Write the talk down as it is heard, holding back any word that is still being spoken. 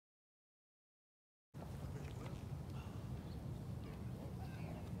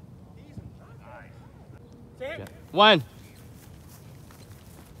One.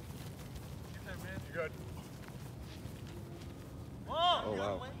 Good. Oh,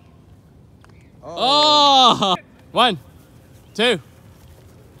 wow. Oh! 1, 2. Get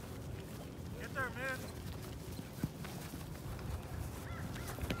there, man.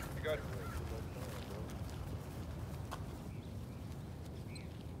 Good.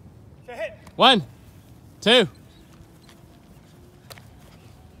 1, 2.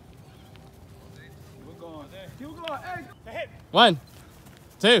 Keep going. Hey. 1,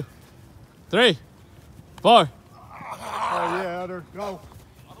 2, 3, 4. Oh, yeah, Adder. Go.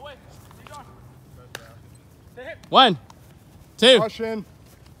 All the way. 1, 2. Rush in.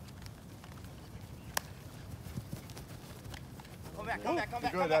 Come back.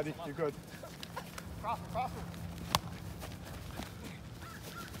 You're good, Eddie. You're good. Cross.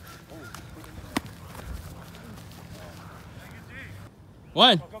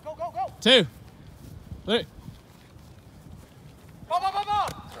 1, Go. 2, 3. Ball.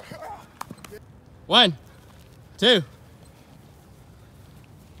 1, 2.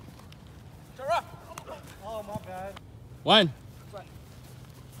 Turn up. Oh, my bad. 1.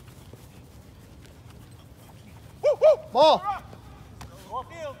 Ball. Go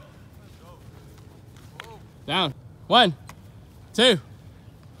field. Down. 1, 2,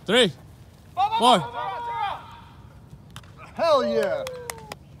 3, Ball. 4. Turn up. Hell yeah.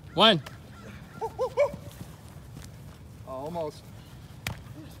 1. Almost.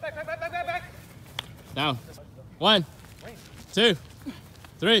 Back. Down. 1, 2,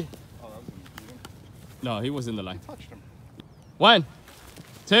 3. No, he was in the line. Touched him. 1,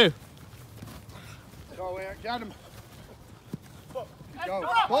 2. Go, Aaron. Got him. Go. Go.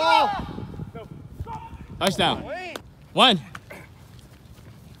 Ball. Touchdown. 1.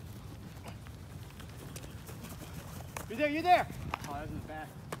 You're there. Oh, that's in the back.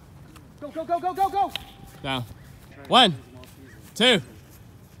 Go. Down. 1, 2,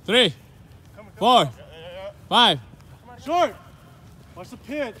 3, 4, 5. Short. Watch the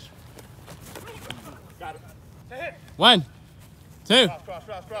pitch. Got it. 1, 2, Cross.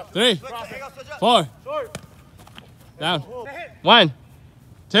 3, 4. Short. Down. 1,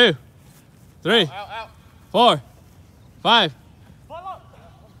 2, 3, Out. 4, 5.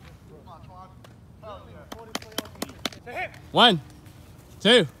 1,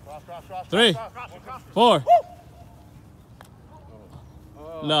 2, 3, 4.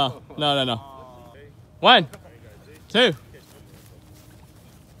 No. 1, 2.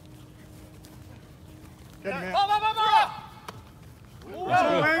 Get him, man.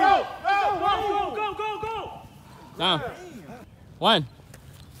 Go. Down. 1,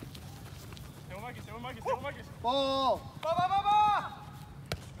 Ball. Oh,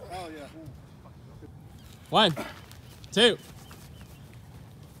 yeah. 1, 2.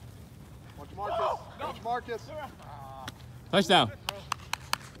 Watch Marcus. Touchdown.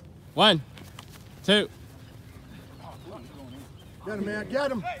 1, 2. Get him, man.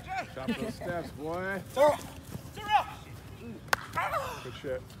 Get him. Chop those steps, boy. Good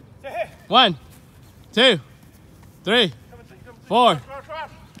shit. 1, 2, 3, 4.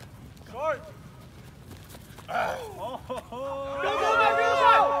 Short.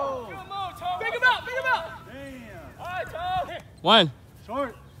 Big him out. Damn. All right, Tom. 1.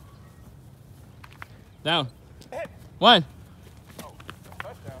 Short. Down. 1.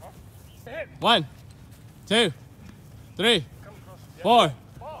 Touchdown, 1, 2, 3, 4.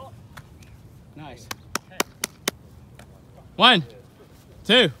 Nice. 1,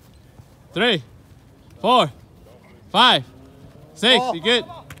 2, 3, 4, 5, 6. Ball. You good?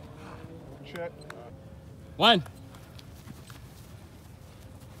 Good shit. 1.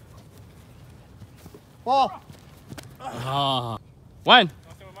 Ball. Ah. 1,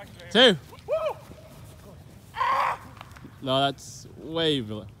 2. No, that's way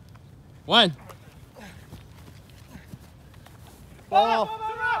below. 1. Ball.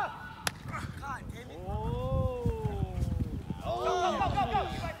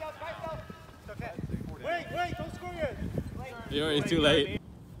 Wait, don't score yet. You're already too late.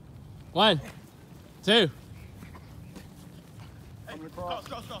 1, 2. Coming across.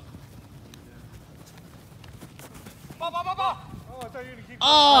 Go. Ball. Oh, I thought you were going to keep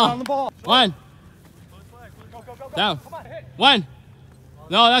On Oh. the ball. 1. Go. Down. Come on, hit. 1.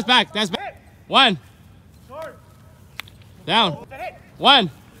 No, that's back. 1. Short. Down. Hit. 1,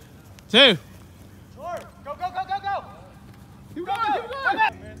 2. Short. Go. Keep going.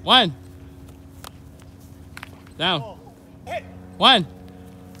 1. Down. Hit. 1,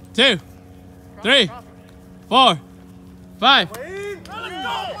 2, 3, 4, 5. Let's go.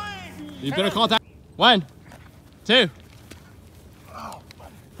 You better call that. 1, 2.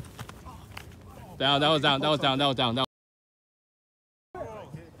 Down. That was down. That was down. That was down. That was...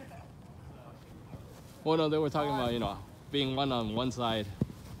 Well, no, they were talking about, you know, being one on one side.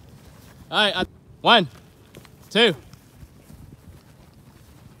 All right. 1, 2.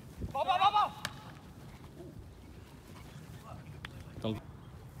 Don't.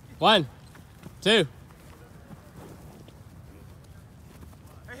 1, 2.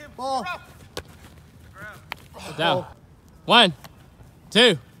 Ball. Down. 1,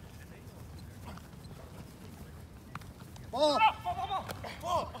 2. Ball.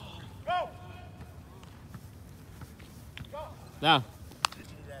 Down.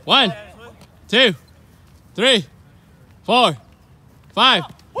 1, 2, 3, 4, 5.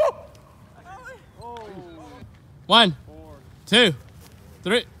 1, 2,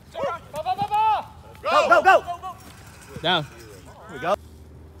 3. Go, go, go. Down. Here we go.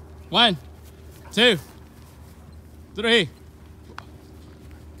 1, 2, 3.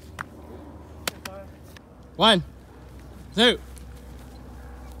 1, 2.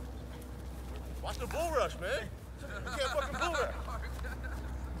 Watch the bull rush, man. You can't fucking bull rush.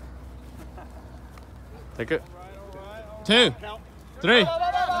 Take it. 2, 3.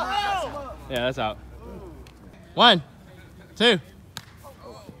 Yeah, that's out. 1, 2.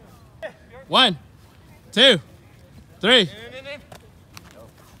 1, 2, 3.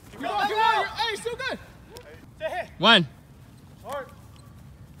 Come on, come on. Hey, still good. 1.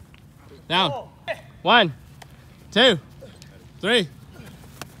 Down. 1, 2, 3.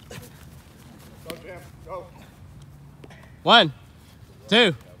 Go, Jam. Go. 1,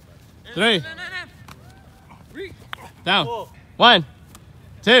 2, 3. Down. 1,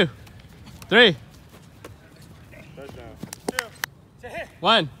 2, 3. Touchdown.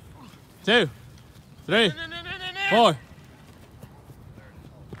 1, 2, 3, 4.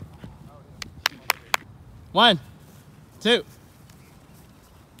 1, 2.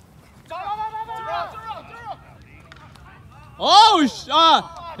 Oh,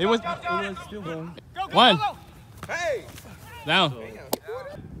 it was still going. 1. Hey! Down.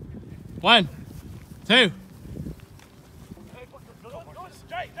 1, 2.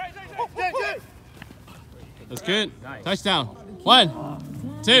 That's good. Touchdown. 1,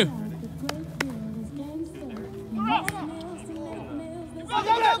 2.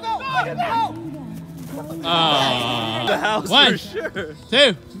 The house 1, for sure.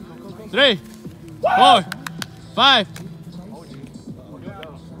 2, 3, 4, 5.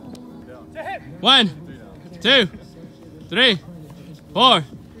 1, 2, 3, 4,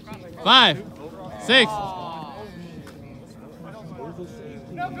 5, 6.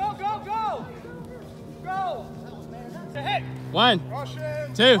 No, go, go, go. Go. It's a hit. 1,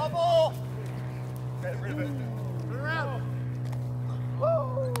 Russian. 2. Bubble. Okay, rid of it. Turn around.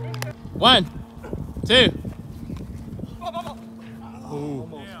 1, 2.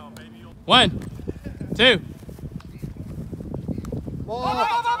 1, 2. Ball.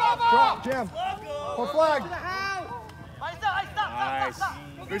 Drop, Jam. Pull flag. Nice.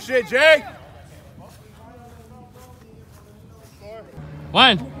 Good shit, Jay.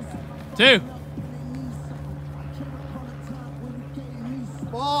 1, 2.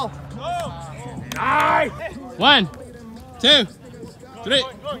 Ball. Nice. 1, 2, 3,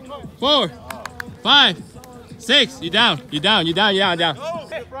 4, 5, 6. You down. You down. You down. You down. Down.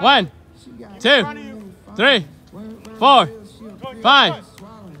 1, 2, 3, 4, 5.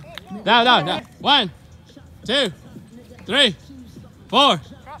 Down. Down. Down. 1, 2, 3, 4,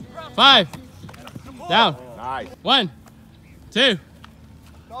 5. Down. Nice. 1, 2.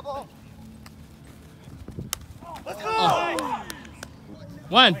 Double. Let's go.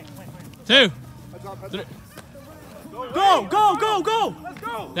 1, 2, 3. Go, go, go, go. Let's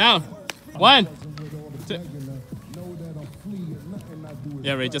go. Down. 1, 2.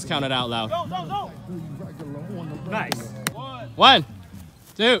 Yeah, Ray, just count it out loud. Go, go, go. Nice. 1,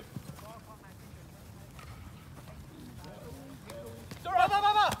 2.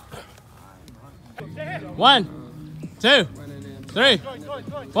 1, 2, 3,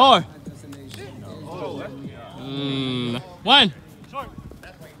 4. 1.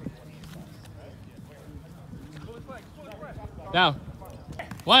 Down.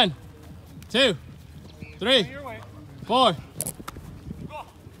 1, 2, 3, 4.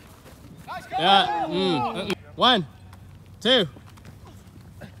 Yeah. 1, 2.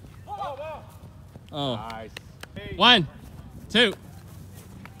 Oh. Nice. 1, 2.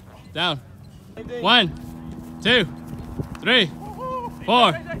 Down. 1, 2, 3,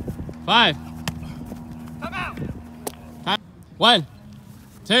 4, 5. 1,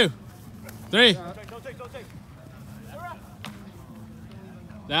 2, 3.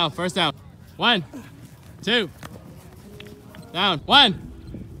 Down. First down. 1, 2. Down. 1,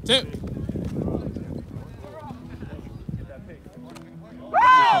 2.